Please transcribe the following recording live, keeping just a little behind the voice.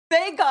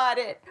They got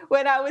it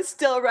when I was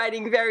still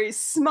writing very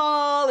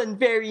small and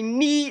very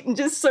neat and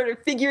just sort of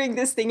figuring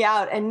this thing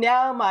out. And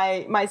now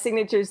my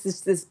signature is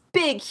this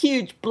big,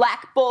 huge,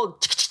 black,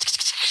 bold.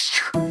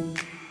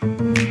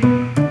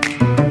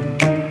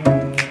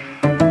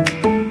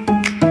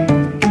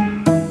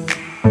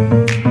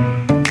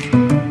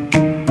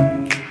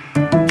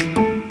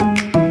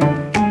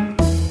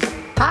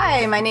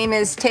 My name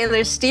is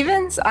Taylor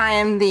Stevens. I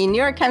am the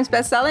New York Times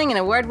bestselling and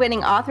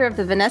award-winning author of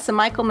the Vanessa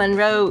Michael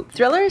Monroe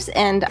thrillers,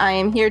 and I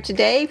am here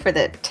today for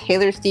the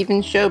Taylor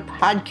Stevens Show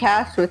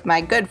podcast with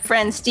my good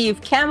friend Steve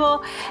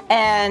Campbell,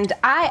 and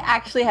I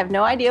actually have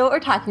no idea what we're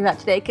talking about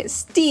today because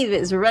Steve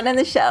is running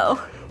the show.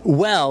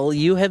 Well,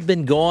 you have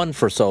been gone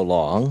for so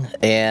long,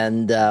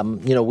 and,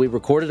 we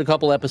recorded a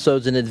couple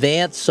episodes in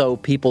advance, so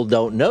people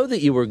don't know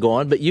that you were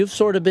gone, but you've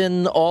sort of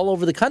been all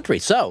over the country.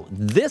 So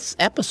this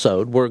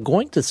episode, we're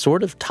going to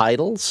sort of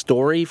title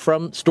Stories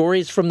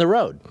from the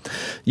Road.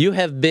 You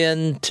have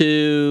been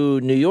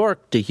to New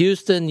York, to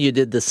Houston, you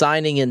did the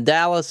signing in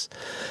Dallas.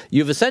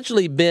 You've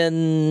essentially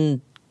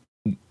been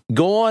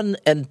gone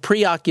and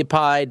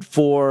preoccupied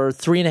for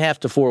 3.5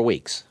 to 4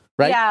 weeks.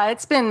 Right? Yeah,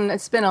 it's been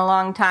a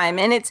long time,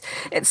 and it's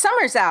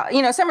summer's out.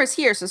 Summer's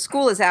here, so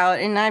school is out,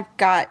 and I've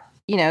got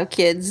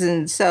kids,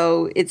 and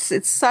so it's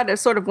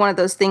sort of one of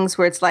those things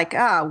where it's like,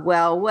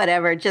 well,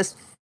 whatever, just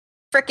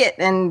frick it,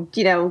 and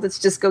let's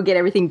just go get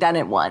everything done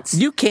at once.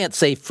 You can't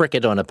say frick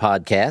it on a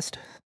podcast.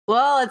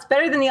 Well, it's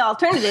better than the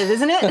alternative,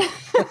 isn't it?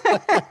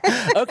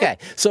 Okay,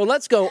 so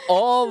let's go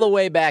all the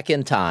way back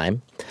in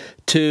time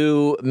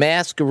to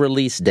Mask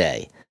Release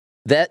Day.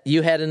 That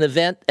you had an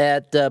event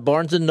at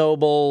Barnes &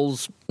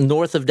 Noble's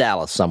north of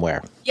Dallas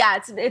somewhere. Yeah,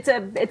 it's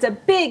a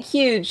big,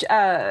 huge.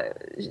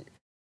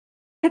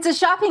 It's a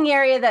shopping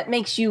area that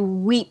makes you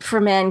weep for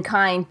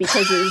mankind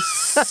because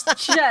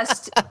it's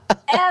just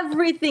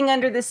everything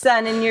under the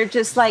sun, and you're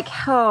just like,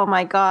 oh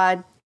my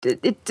God,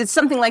 it's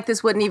something like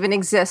this wouldn't even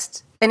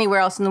exist anywhere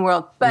else in the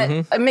world, but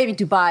maybe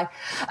Dubai.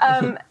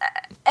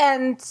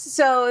 And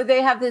so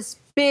they have this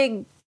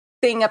big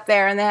thing up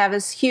there, and they have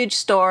this huge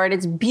store, and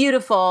it's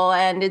beautiful,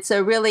 and it's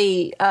a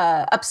really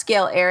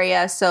upscale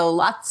area, so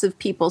lots of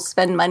people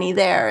spend money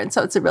there, and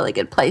so it's a really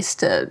good place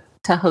to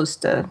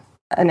host an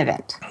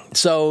event.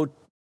 So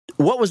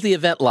what was the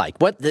event like?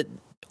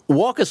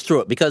 Walk us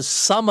through it, because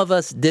some of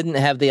us didn't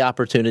have the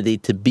opportunity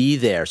to be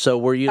there. So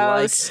were you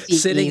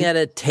sitting at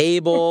a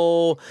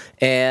table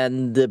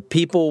and the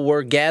people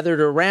were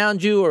gathered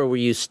around you, or were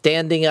you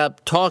standing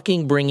up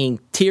talking, bringing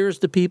tears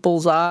to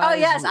people's eyes? Oh,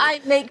 yes, I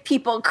make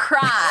people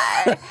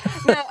cry.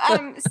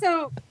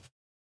 So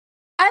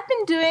I've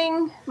been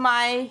doing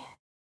my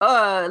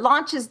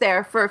launches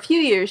there for a few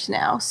years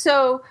now.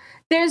 So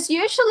there's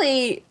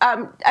usually,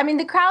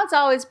 the crowd's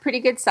always pretty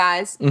good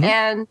size,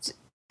 and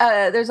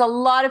there's a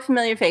lot of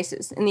familiar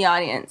faces in the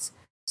audience.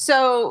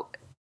 So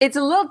it's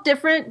a little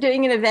different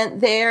doing an event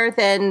there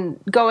than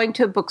going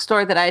to a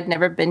bookstore that I'd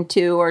never been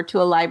to, or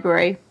to a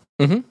library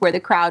where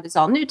the crowd is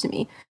all new to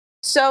me.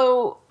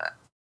 So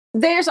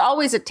there's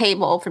always a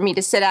table for me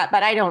to sit at,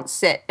 but I don't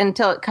sit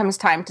until it comes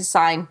time to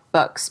sign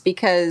books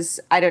because,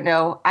 I don't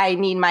know, I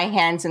need my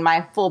hands and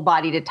my full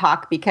body to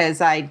talk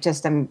because I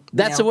just am.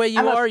 That's the way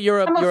you are?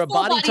 You're a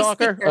body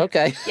talker? Speaker.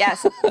 Okay.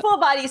 Yes, full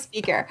body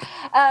speaker.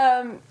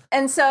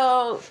 And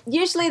so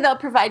usually they'll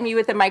provide me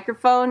with a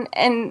microphone.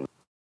 And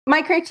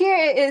my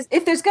criteria is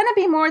if there's going to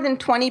be more than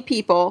 20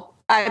 people,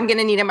 I'm going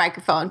to need a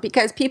microphone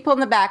because people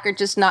in the back are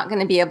just not going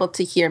to be able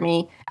to hear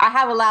me. I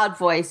have a loud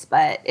voice,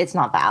 but it's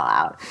not that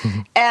loud.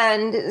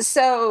 And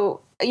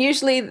so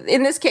usually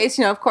in this case,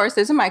 of course,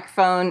 there's a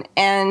microphone.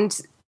 And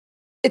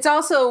it's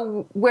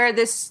also where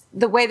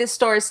the way this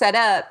store is set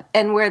up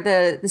and where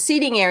the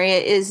seating area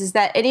is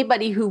that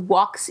anybody who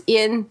walks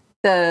in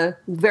the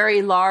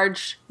very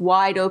large,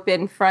 wide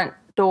open front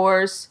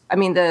doors,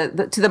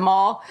 to the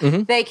mall,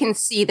 they can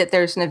see that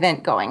there's an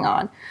event going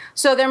on.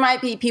 So there might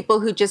be people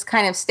who just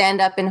kind of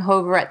stand up and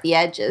hover at the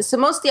edges. So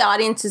most of the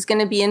audience is going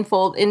to be in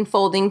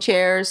folding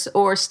chairs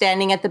or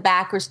standing at the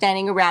back or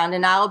standing around,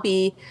 and I'll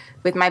be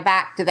with my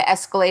back to the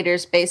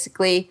escalators,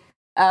 basically.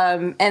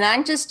 And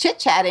I'm just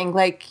chit-chatting.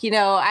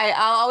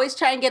 I'll always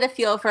try and get a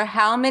feel for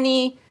how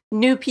many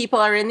new people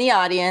are in the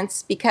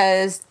audience,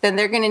 because then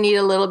they're going to need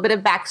a little bit of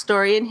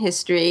backstory and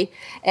history.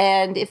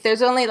 And if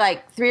there's only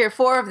 3 or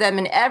 4 of them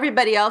and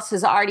everybody else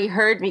has already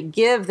heard me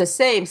give the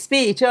same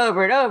speech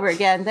over and over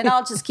again, then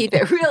I'll just keep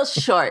it real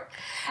short.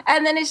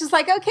 And then it's just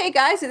like, okay,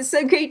 guys, it's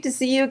so great to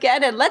see you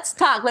again. And let's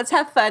talk. Let's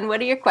have fun. What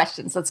are your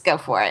questions? Let's go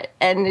for it.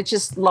 And it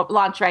just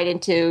launch right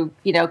into,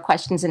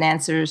 questions and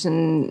answers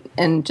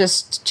and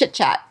just chit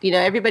chat.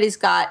 Everybody's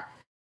got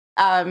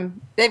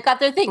they've got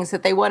their things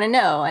that they want to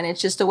know, and it's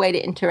just a way to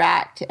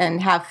interact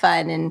and have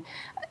fun. And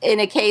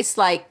in a case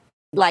like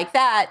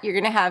that, you're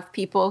going to have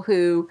people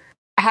who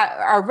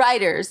are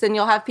writers, then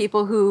you'll have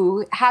people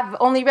who have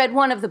only read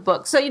one of the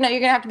books. So, you're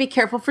going to have to be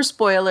careful for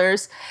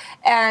spoilers.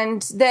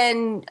 And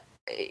then,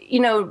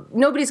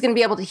 nobody's going to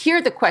be able to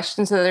hear the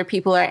questions that other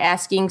people are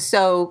asking.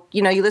 So,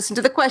 you listen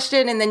to the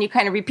question and then you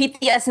kind of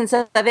repeat the essence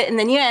of it and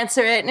then you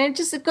answer it. And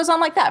it goes on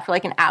like that for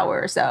an hour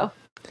or so.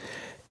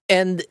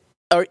 And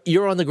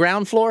you're on the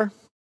ground floor?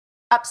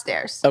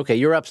 Upstairs. Okay,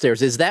 you're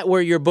upstairs. Is that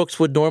where your books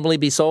would normally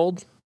be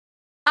sold?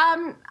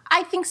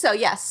 I think so.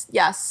 Yes.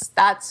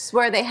 That's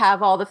where they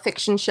have all the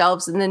fiction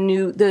shelves and the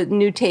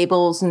new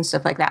tables and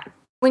stuff like that.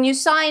 When you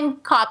sign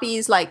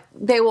copies, like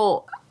they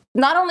will,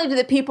 not only do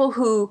the people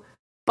who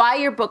buy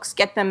your books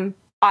get them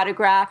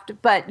autographed,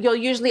 but you'll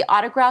usually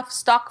autograph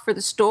stock for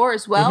the store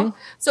as well. Mm-hmm.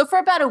 So for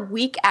about a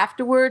week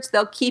afterwards,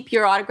 they'll keep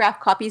your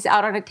autographed copies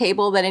out on a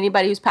table that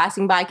anybody who's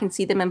passing by can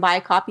see them and buy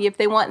a copy if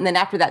they want. And then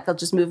after that, they'll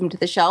just move them to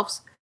the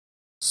shelves.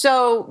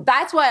 So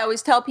that's why I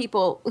always tell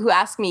people who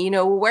ask me,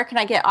 where can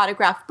I get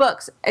autographed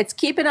books? It's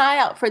keep an eye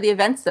out for the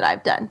events that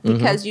I've done,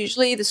 because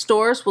usually the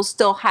stores will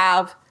still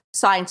have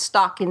signed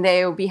stock and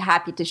they will be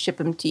happy to ship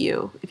them to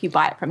you if you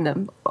buy it from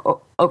them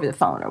over the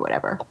phone or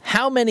whatever.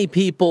 How many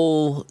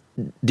people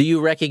do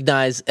you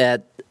recognize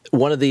at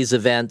one of these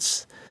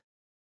events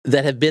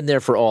that have been there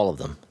for all of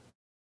them?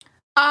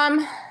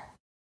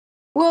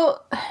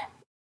 Well,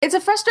 it's a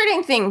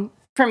frustrating thing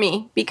for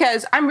me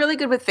because I'm really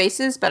good with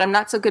faces, but I'm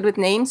not so good with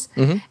names.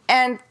 Mm-hmm.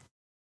 And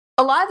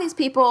a lot of these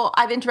people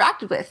I've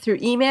interacted with through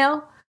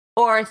email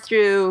or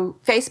through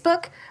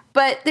Facebook,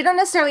 but they don't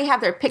necessarily have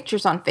their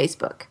pictures on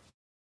Facebook.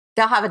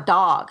 They'll have a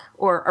dog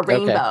or a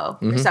rainbow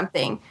or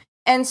something.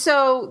 And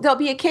so there'll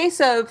be a case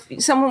of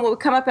someone will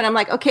come up and I'm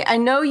like, okay, I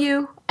know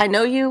you.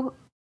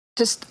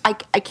 Just, I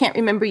can't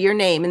remember your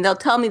name. And they'll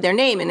tell me their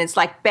name. And it's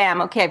like, bam,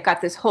 okay, I've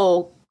got this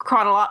whole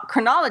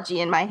chronology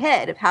in my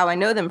head of how I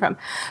know them from.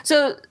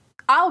 So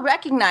I'll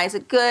recognize a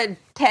good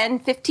 10,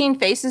 15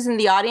 faces in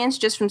the audience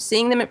just from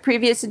seeing them at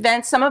previous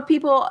events. Some of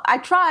people, I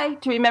try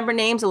to remember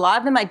names. A lot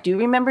of them, I do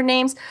remember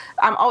names.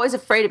 I'm always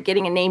afraid of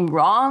getting a name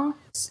wrong.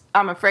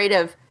 I'm afraid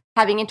of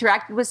having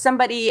interacted with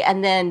somebody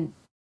and then,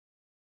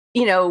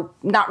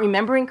 not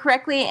remembering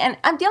correctly. And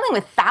I'm dealing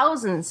with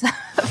thousands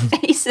of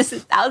faces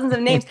and thousands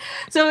of names.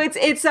 So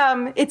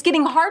it's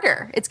getting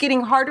harder. It's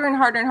getting harder and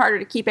harder and harder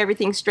to keep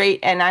everything straight.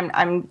 And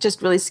I'm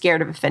just really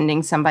scared of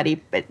offending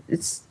somebody, but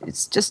it's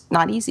just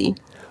not easy.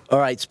 All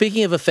right.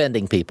 Speaking of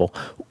offending people,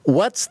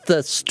 what's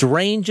the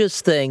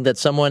strangest thing that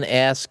someone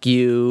asks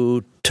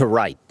you to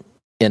write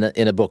in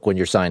a book when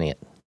you're signing it?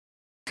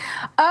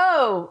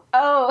 Oh.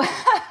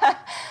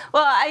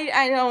 Well,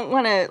 I don't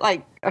want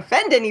to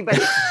offend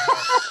anybody.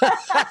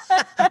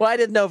 Well, I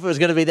didn't know if it was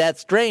going to be that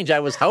strange. I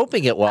was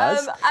hoping it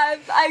was.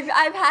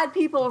 I've had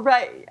people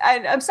write.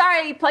 I'm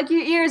sorry, plug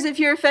your ears if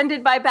you're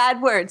offended by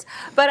bad words.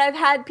 But I've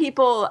had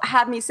people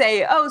have me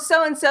say, "Oh,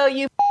 so and so,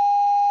 you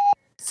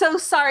so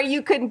sorry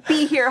you couldn't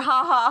be here,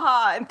 ha ha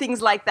ha," and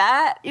things like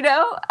that.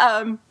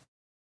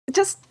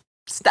 Just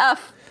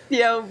stuff.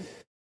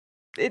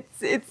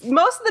 It's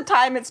most of the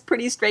time it's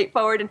pretty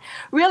straightforward, and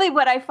really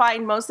what I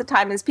find most of the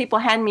time is people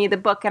hand me the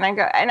book and I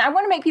go, and I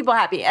want to make people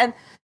happy. And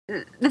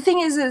the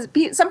thing is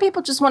some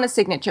people just want a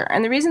signature,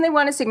 and the reason they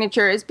want a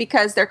signature is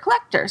because they're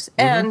collectors.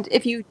 Mm-hmm. And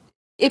if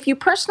you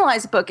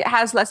personalize a book, it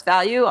has less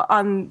value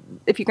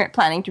if you're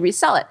planning to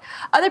resell it.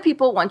 Other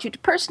people want you to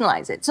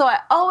personalize it, so I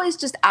always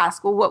just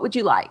ask, well, what would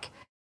you like?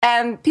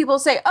 And people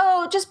say,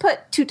 oh, just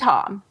put to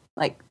Tom,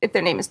 like if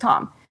their name is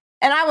Tom.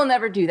 And I will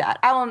never do that.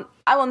 I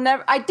will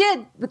never. I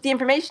did with the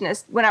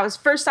informationist when I was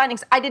first signing.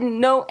 I didn't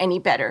know any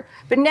better.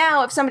 But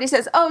now, if somebody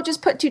says, "Oh,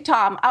 just put to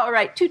Tom," I will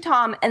write to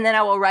Tom, and then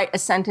I will write a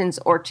sentence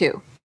or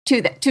two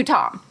to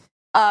Tom,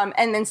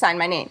 and then sign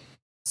my name.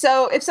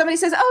 So if somebody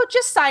says, "Oh,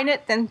 just sign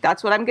it," then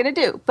that's what I'm going to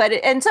do.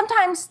 And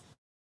sometimes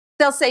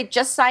they'll say,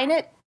 "Just sign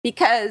it,"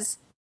 because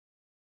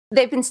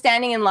they've been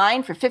standing in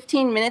line for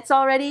 15 minutes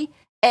already.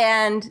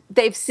 And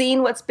they've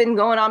seen what's been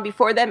going on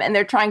before them, and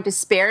they're trying to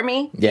spare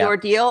me the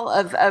ordeal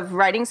of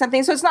writing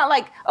something. So it's not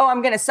like, oh,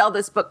 I'm going to sell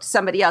this book to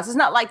somebody else. It's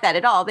not like that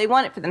at all. They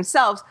want it for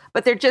themselves,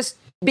 but they're just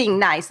being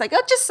nice. Like,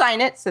 oh, just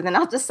sign it. So then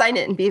I'll just sign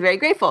it and be very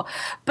grateful.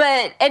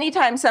 But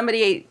anytime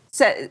somebody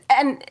says,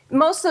 and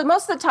most of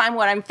the time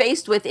what I'm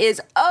faced with is,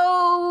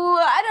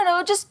 oh, I don't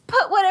know, just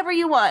put whatever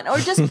you want, or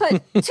just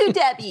put to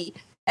Debbie.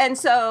 And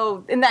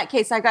so in that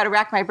case, I got to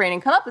rack my brain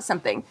and come up with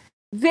something.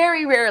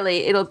 Very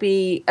rarely it'll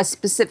be a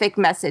specific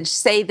message.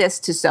 Say this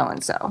to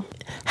so-and-so.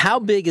 How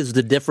big is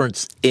the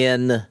difference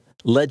in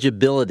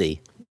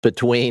legibility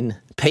between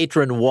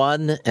patron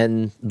one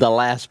and the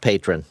last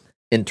patron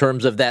in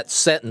terms of that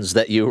sentence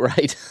that you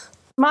write?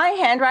 My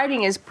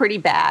handwriting is pretty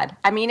bad.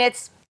 I mean,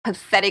 it's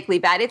pathetically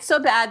bad. It's so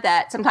bad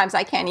that sometimes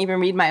I can't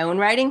even read my own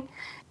writing.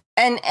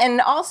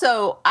 And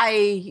also,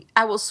 I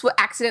will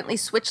accidentally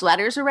switch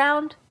letters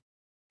around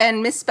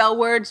and misspell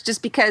words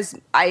just because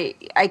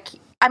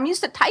I'm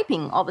used to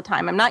typing all the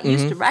time. I'm not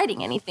used to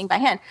writing anything by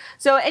hand.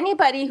 So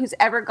anybody who's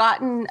ever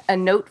gotten a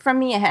note from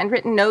me, a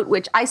handwritten note,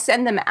 which I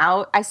send them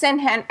out, I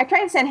try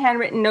and send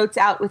handwritten notes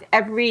out with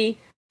every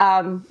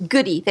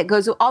goodie that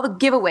goes with all the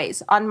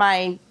giveaways on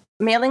my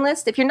mailing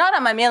list. If you're not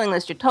on my mailing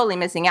list, you're totally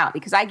missing out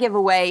because I give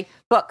away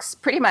books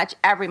pretty much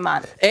every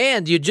month.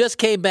 And you just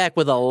came back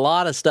with a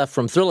lot of stuff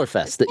from Thriller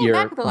Fest that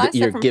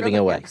you're giving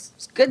away.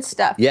 It's good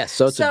stuff. Yes,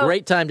 so it's a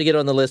great time to get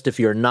on the list if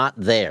you're not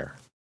there.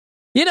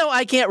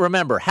 I can't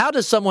remember. How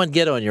does someone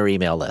get on your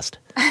email list?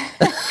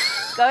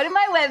 Go go to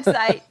my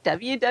website,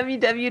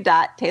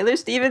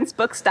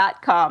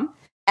 www.taylorstevensbooks.com,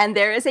 and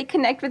there is a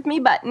connect with me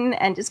button,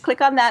 and just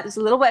click on that. There's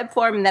a little web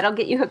form, and that'll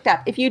get you hooked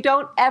up. If you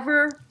don't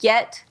ever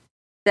get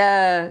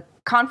the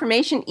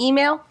confirmation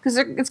email, because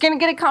it's going to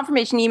get a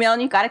confirmation email,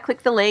 and you've got to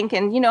click the link,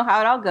 and you know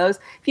how it all goes.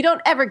 If you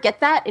don't ever get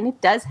that, and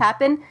it does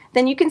happen,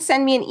 then you can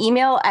send me an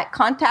email at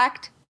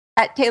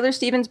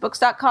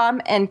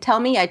contact@taylorstevensbooks.com and tell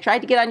me I tried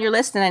to get on your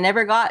list and I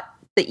never got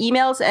the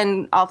emails,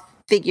 and I'll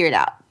figure it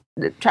out.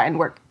 Try and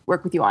work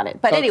with you on it.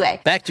 But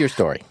anyway, back to your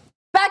story.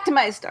 Back to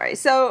my story.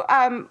 So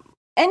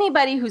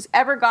anybody who's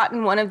ever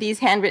gotten one of these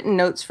handwritten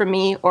notes from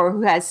me, or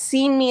who has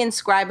seen me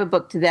inscribe a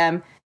book to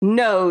them,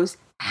 knows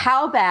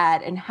how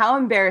bad and how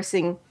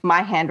embarrassing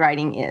my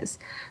handwriting is.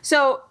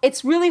 So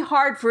it's really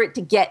hard for it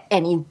to get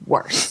any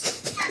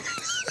worse.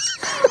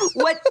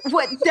 What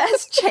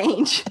does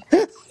change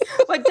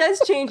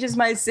is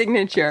my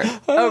signature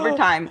over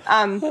time.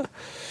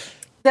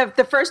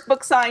 The first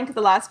book signed to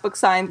the last book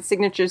signed, the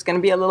signature is going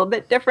to be a little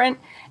bit different.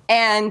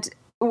 And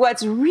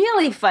what's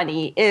really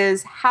funny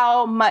is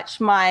how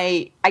much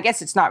I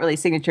guess it's not really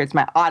signature, it's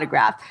my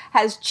autograph,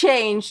 has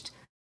changed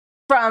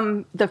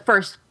from the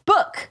first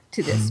book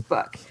to this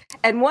book.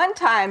 And one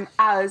time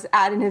I was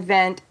at an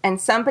event and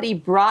somebody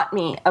brought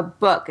me a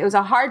book. It was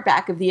a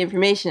hardback of The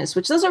Informationist,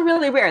 which those are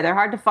really rare. They're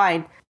hard to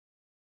find.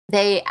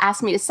 They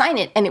asked me to sign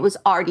it, and it was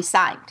already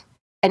signed.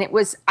 And it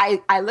was,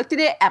 I looked at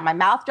it and my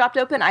mouth dropped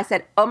open. I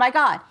said, "Oh my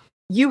God,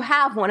 you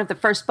have one of the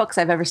first books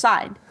I've ever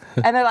signed."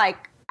 And they're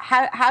like,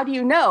 how do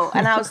you know?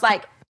 And I was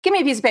like, "Give me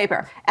a piece of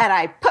paper." And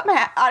I put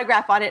my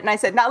autograph on it and I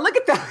said, "Now look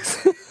at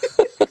those."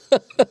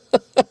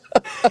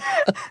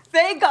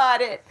 They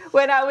got it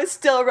when I was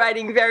still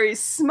writing very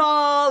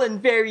small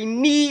and very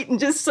neat and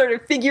just sort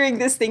of figuring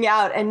this thing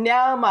out. And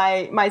now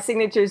my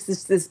signature is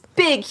this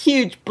big,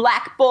 huge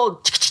black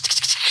bold.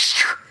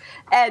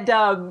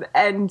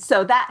 And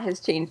so that has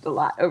changed a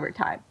lot over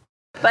time.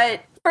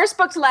 But first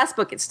book to last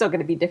book, it's still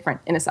going to be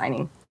different in a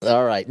signing.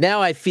 All right.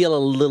 Now I feel a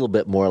little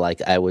bit more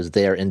like I was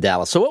there in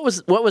Dallas. So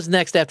what was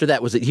next after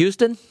that? Was it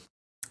Houston?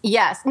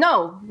 Yes.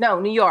 No,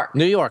 New York.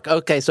 New York.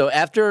 Okay. So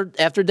after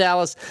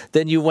Dallas,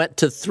 then you went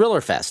to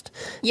Thriller Fest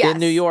in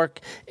New York,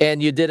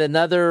 and you did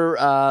another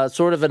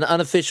sort of an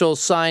unofficial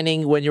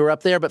signing when you were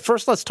up there. But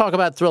first, let's talk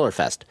about Thriller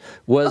Fest.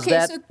 What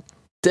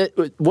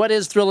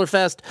is Thriller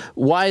Fest?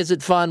 Why is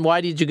it fun?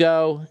 Why did you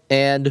go?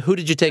 And who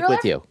did you take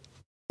with you?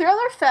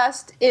 Thriller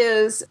Fest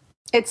it's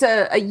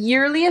a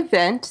yearly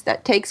event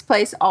that takes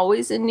place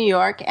always in New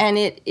York, and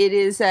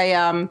it's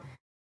a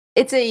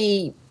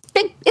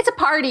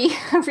party,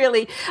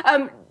 really.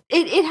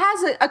 It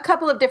has a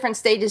couple of different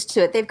stages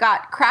to it. They've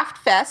got Craft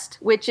Fest,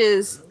 which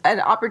is an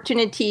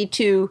opportunity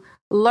to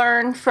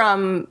learn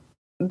from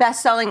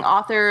best-selling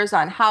authors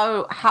on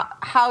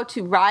how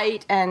to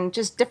write and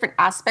just different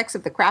aspects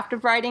of the craft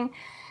of writing.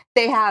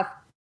 They have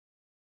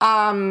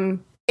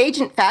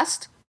Agent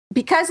Fest,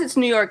 because it's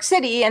New York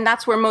City and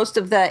that's where most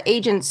of the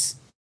agents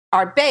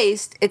are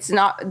based. It's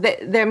not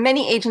there.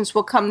 Many agents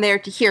will come there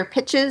to hear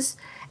pitches,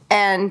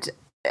 and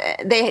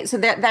there's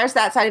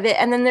that side of it.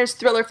 And then there's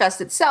Thriller Fest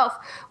itself,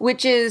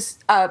 which is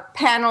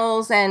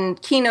panels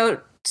and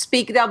keynote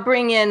speak. They'll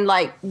bring in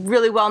like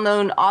really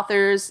well-known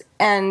authors,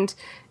 and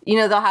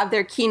they'll have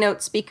their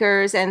keynote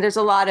speakers, and there's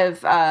a lot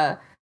of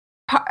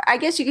I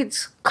guess you could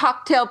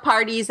cocktail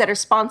parties that are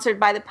sponsored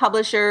by the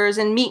publishers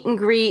and meet and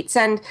greets.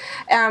 And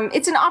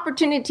it's an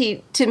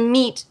opportunity to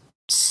meet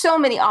so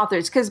many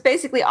authors, because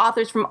basically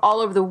authors from all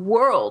over the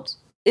world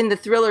in the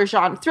thriller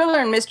genre, thriller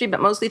and mystery, but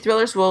mostly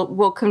thrillers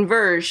will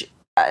converge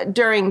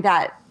during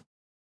that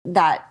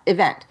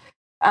event.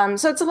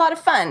 So it's a lot of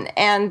fun.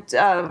 And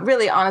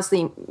really,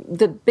 honestly,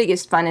 the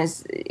biggest fun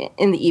is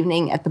in the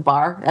evening at the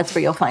bar. That's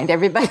where you'll find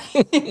everybody.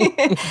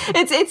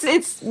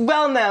 It's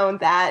well known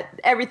that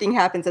everything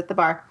happens at the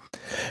bar.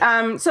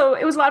 So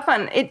it was a lot of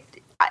fun.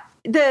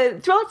 The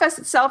Thriller Fest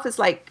itself is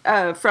like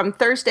from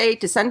Thursday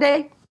to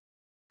Sunday,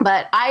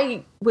 but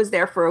I was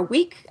there for a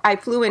week. I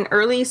flew in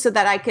early so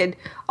that I could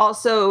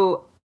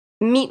also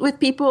meet with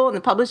people in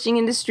the publishing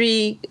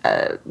industry.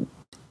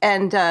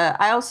 And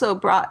I also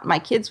brought my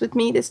kids with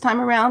me this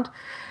time around.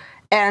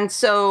 And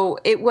so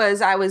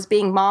I was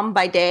being mom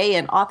by day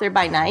and author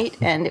by night,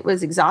 and it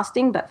was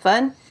exhausting but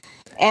fun.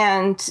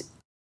 And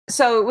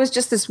so it was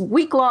just this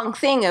week-long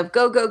thing of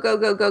go, go, go,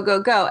 go, go,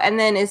 go, go. And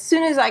then as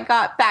soon as I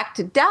got back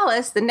to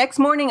Dallas, the next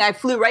morning I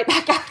flew right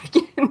back out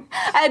again.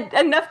 I had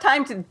enough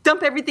time to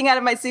dump everything out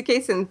of my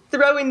suitcase and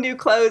throw in new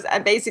clothes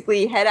and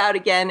basically head out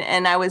again.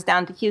 And I was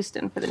down to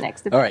Houston for the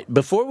next event. All right.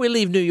 Before we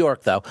leave New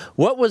York, though,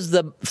 what was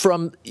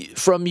from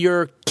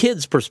your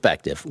kids'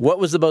 perspective, what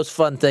was the most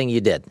fun thing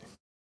you did?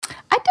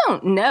 I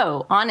don't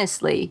know,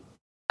 honestly.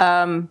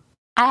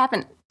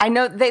 I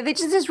know they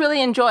just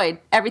really enjoyed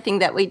everything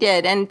that we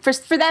did, and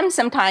for them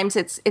sometimes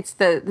it's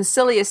the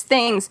silliest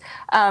things.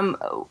 On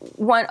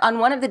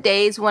one of the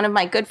days, one of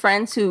my good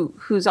friends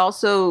who's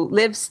also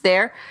lives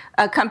there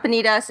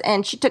accompanied us,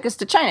 and she took us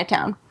to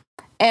Chinatown,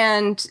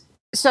 and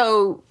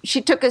so she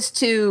took us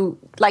to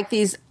like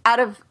these out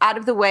of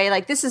the way,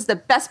 like this is the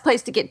best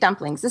place to get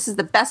dumplings, this is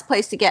the best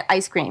place to get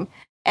ice cream.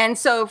 And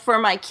so for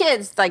my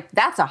kids, like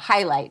that's a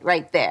highlight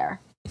right there,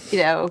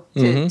 to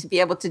be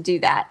able to do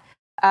that.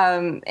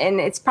 And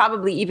it's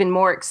probably even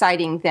more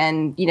exciting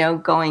than,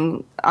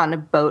 going on a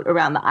boat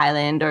around the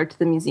island or to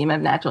the Museum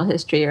of Natural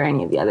History or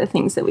any of the other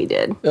things that we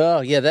did.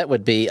 Oh, yeah, that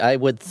would be, I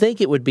would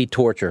think it would be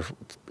torture.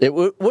 It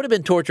would have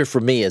been torture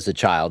for me as a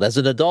child. As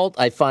an adult,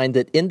 I find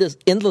it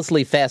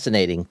endlessly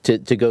fascinating to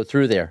go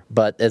through there.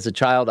 But as a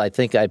child, I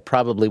think I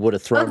probably would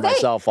have thrown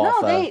myself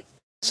off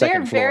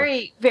second floor.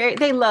 They're very,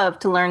 they love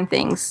to learn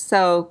things.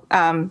 So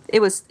it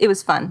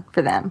was fun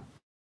for them.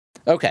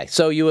 Okay,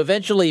 so you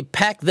eventually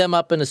packed them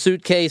up in a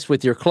suitcase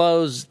with your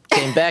clothes,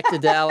 came back to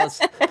Dallas,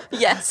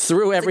 yes,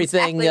 threw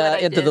everything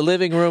into the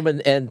living room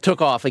and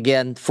took off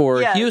again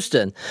for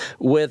Houston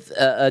with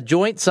a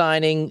joint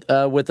signing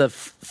with a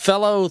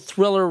fellow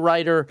thriller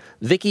writer,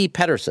 Vicki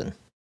Pedersen.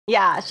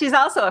 Yeah, she's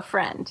also a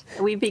friend.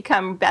 We've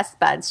become best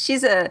buds.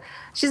 She's a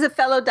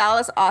fellow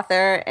Dallas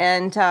author,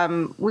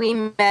 and we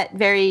met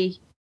very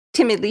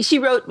timidly. She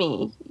wrote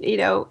me,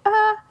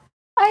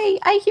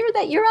 I hear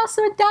that you're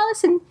also in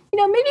Dallas, and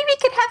maybe we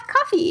could have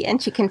coffee.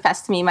 And she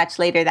confessed to me much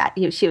later that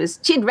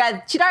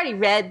she'd already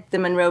read the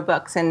Monroe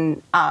books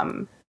and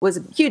was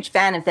a huge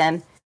fan of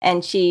them.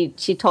 And she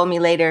told me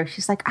later,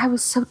 she's like, I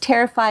was so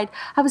terrified.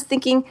 I was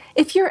thinking,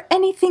 if you're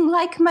anything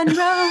like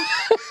Monroe,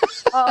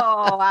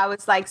 oh, I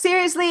was like,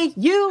 seriously,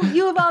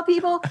 you of all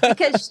people,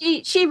 because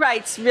she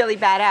writes really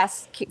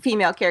badass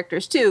female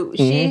characters too. Mm-hmm.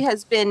 She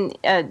has been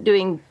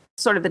doing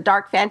sort of the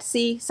dark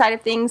fantasy side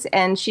of things,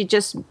 and she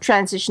just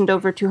transitioned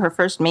over to her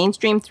first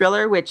mainstream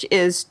thriller, which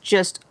is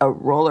just a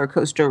roller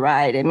coaster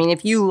ride. I mean,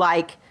 if you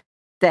like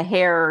the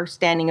hair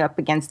standing up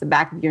against the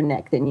back of your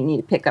neck, then you need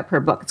to pick up her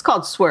book. It's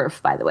called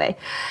Swerve, by the way.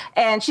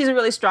 And she's a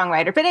really strong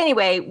writer. But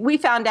anyway, we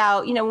found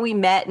out, we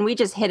met and we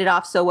just hit it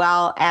off so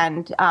well,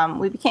 and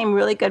we became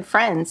really good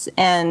friends,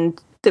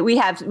 and that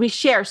we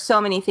share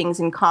so many things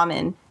in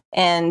common.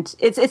 And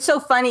it's so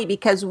funny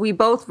because we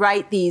both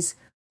write these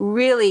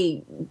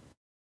really,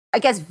 I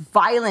guess,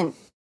 violent,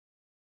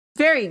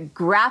 very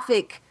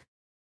graphic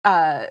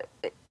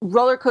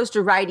roller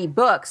coaster ridey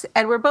books.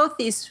 And we're both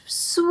these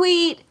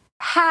sweet,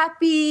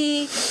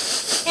 happy,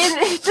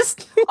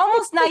 just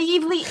almost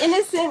naively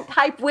innocent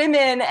type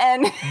women.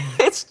 And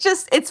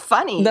it's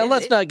funny. Now,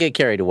 let's not get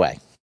carried away.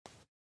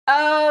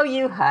 Oh,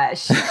 you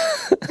hush.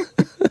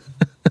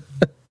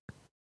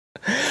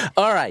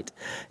 All right.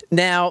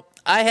 Now,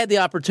 I had the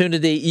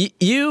opportunity,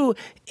 you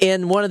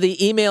in one of the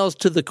emails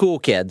to the cool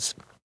kids,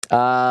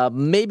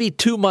 maybe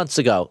 2 months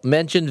ago,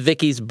 mentioned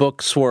Vicki's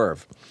book,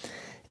 Swerve.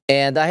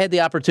 And I had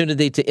the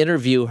opportunity to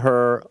interview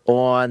her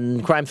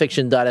on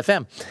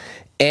crimefiction.fm.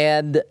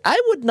 And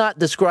I would not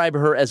describe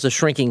her as a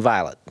shrinking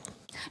violet.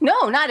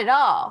 No, not at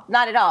all.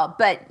 Not at all.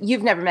 But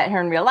you've never met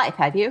her in real life,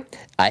 have you?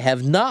 I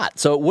have not.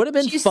 So it would have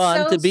been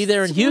fun to be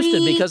there in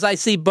Houston, because I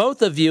see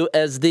both of you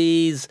as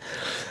these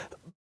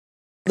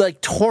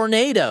like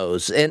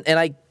tornadoes. And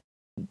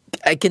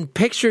I can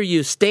picture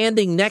you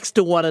standing next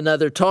to one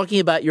another, talking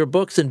about your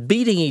books and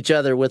beating each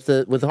other with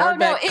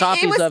hardback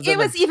copies of them. It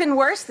was even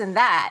worse than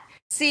that.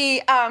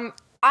 See,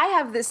 I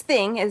have this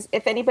thing, as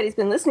if anybody's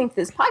been listening to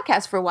this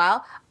podcast for a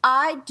while,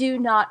 I do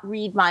not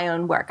read my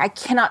own work. I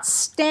cannot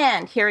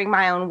stand hearing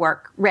my own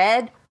work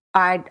read.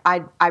 I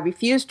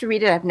refuse to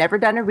read it. I've never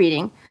done a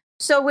reading.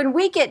 So when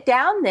we get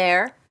down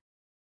there,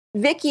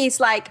 Vicki's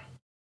like,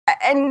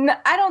 and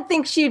I don't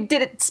think she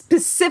did it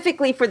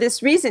specifically for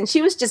this reason.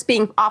 She was just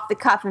being off the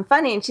cuff and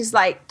funny. And she's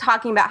like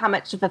talking about how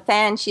much of a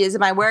fan she is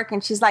of my work.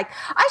 And she's like,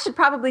 I should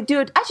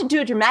do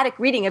a dramatic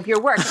reading of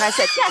your work. And I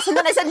said, yes. And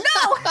then I said,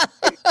 no.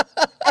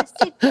 And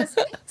she just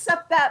picks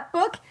up that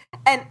book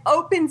and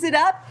opens it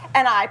up.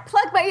 And I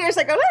plug my ears.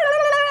 I go, la, la,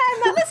 la, la, I'm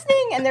not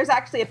listening. And there's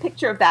actually a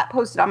picture of that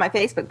posted on my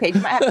Facebook page.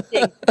 You might have to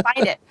dig to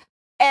find it.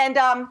 And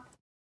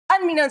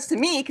unbeknownst to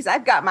me, because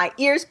I've got my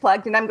ears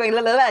plugged and I'm going,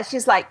 la, la, la,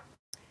 she's like,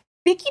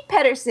 Vicki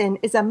Pedersen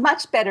is a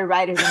much better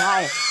writer than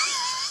I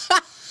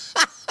am.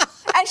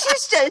 And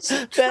she's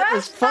just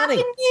trash-talking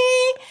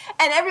me,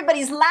 and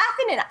everybody's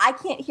laughing, and I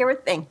can't hear a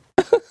thing.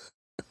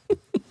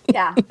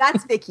 Yeah,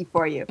 that's Vicki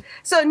for you.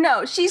 So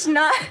no, she's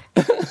not.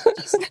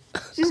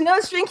 She's no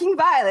shrinking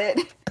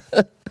violet,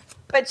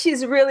 but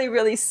she's really,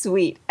 really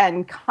sweet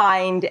and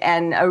kind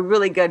and a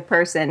really good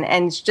person.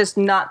 And it's just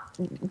not,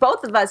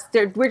 both of us,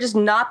 we're just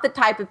not the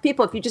type of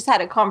people. If you just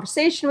had a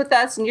conversation with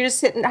us and you're just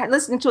sitting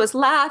listening to us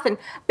laugh and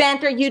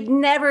banter, you'd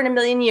never in a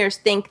million years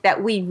think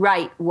that we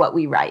write what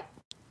we write.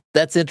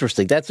 That's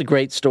interesting. That's a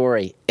great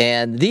story.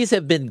 And these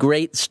have been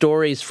great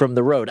stories from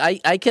the road.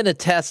 I can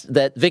attest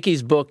that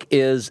Vicki's book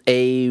is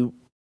a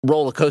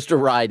roller coaster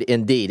ride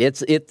indeed.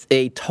 It's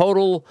a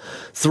total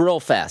thrill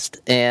fest.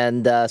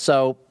 And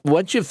so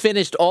once you've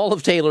finished all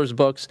of Taylor's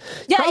books,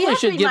 you probably have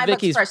should to read give my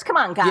Vicki's books first. Come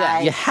on, guys. Yeah,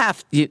 you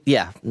have to.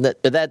 Yeah,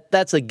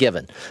 that's a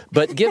given.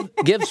 But give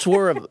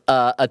Swerve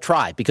a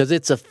try, because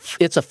it's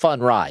a fun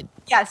ride.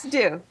 Yes,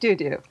 do.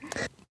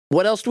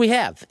 What else do we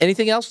have?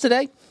 Anything else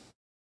today?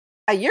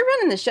 You're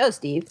running the show,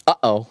 Steve.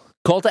 Uh-oh.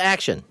 Call to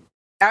action.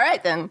 All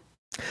right, then.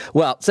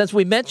 Well, since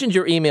we mentioned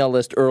your email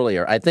list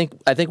earlier, I think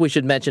we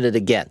should mention it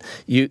again.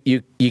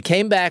 You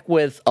came back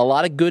with a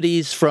lot of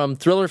goodies from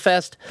Thriller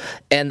Fest,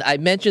 and I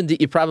mentioned that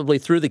you probably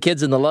threw the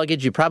kids in the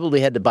luggage. You probably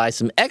had to buy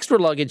some extra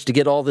luggage to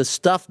get all this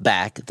stuff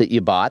back that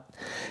you bought.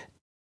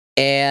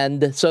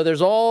 And so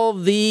there's all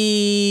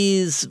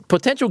these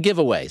potential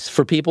giveaways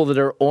for people that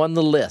are on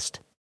the list.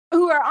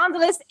 Who are on the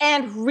list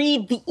and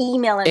read the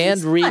email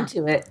and respond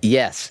to it.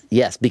 Yes,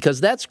 because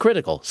that's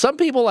critical. Some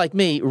people like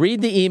me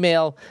read the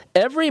email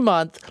every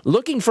month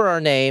looking for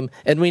our name,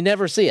 and we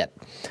never see it.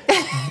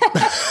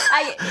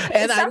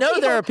 I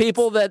know there are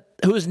people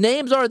whose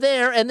names are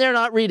there, and they're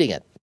not reading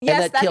it.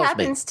 Yes, that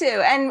happens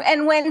too.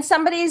 And when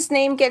somebody's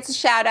name gets a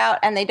shout out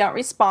and they don't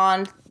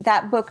respond,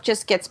 that book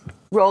just gets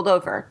rolled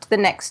over to the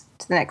next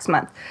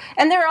month.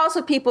 And there are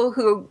also people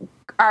who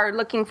are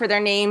looking for their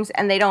names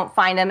and they don't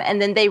find them,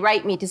 and then they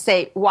write me to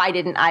say, why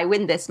didn't I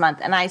win this month?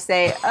 And I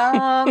say,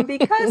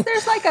 because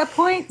there's like a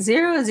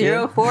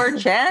 0.004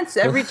 chance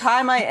every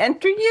time I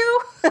enter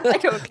you. I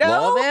don't know.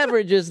 Law of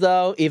averages,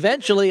 though.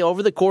 Eventually,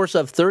 over the course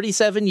of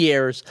 37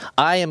 years,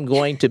 I am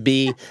going to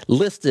be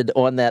listed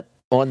on that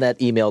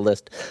email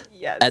list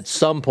at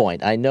some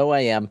point. I know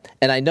I am.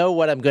 And I know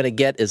what I'm going to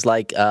get is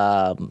like,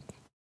 I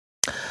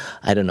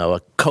don't know,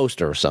 a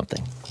coaster or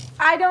something.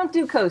 I don't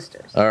do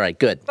coasters. All right,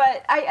 good.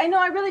 But I know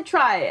I really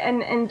try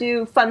and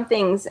do fun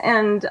things.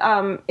 And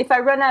if I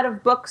run out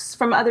of books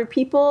from other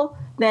people,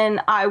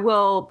 then I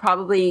will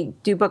probably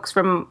do books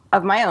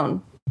of my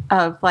own,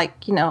 of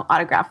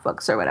autograph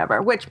books or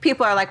whatever, which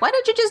people are like, why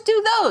don't you just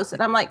do those?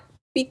 And I'm like,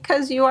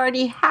 because you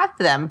already have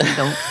them,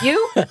 don't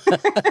you?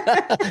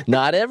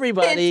 Not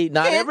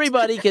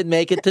everybody can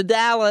make it to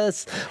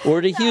Dallas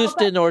or to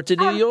Houston or to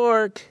New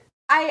York.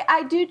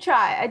 I do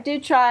try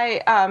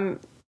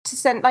to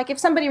send, like if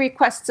somebody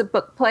requests a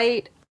book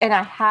plate and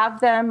I have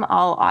them,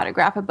 I'll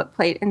autograph a book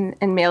plate and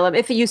mail them.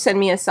 If you send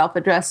me a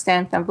self-addressed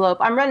stamped envelope,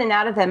 I'm running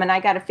out of them and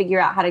I got to figure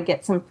out how to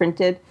get some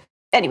printed.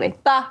 Anyway,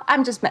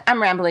 I'm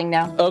rambling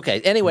now.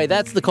 Okay, anyway,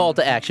 that's the call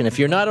to action. If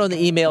you're not on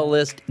the email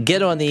list,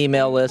 get on the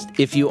email list.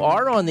 If you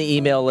are on the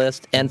email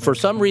list and for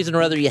some reason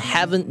or other you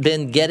haven't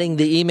been getting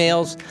the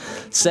emails,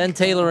 send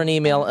Taylor an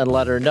email and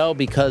let her know,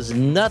 because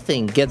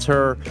nothing gets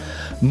her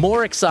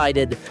more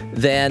excited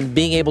than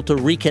being able to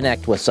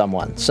reconnect with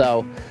someone.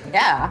 So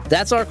yeah,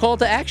 that's our call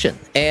to action.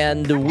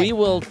 And we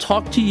will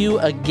talk to you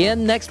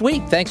again next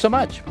week. Thanks so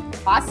much.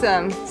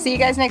 Awesome. See you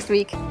guys next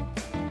week.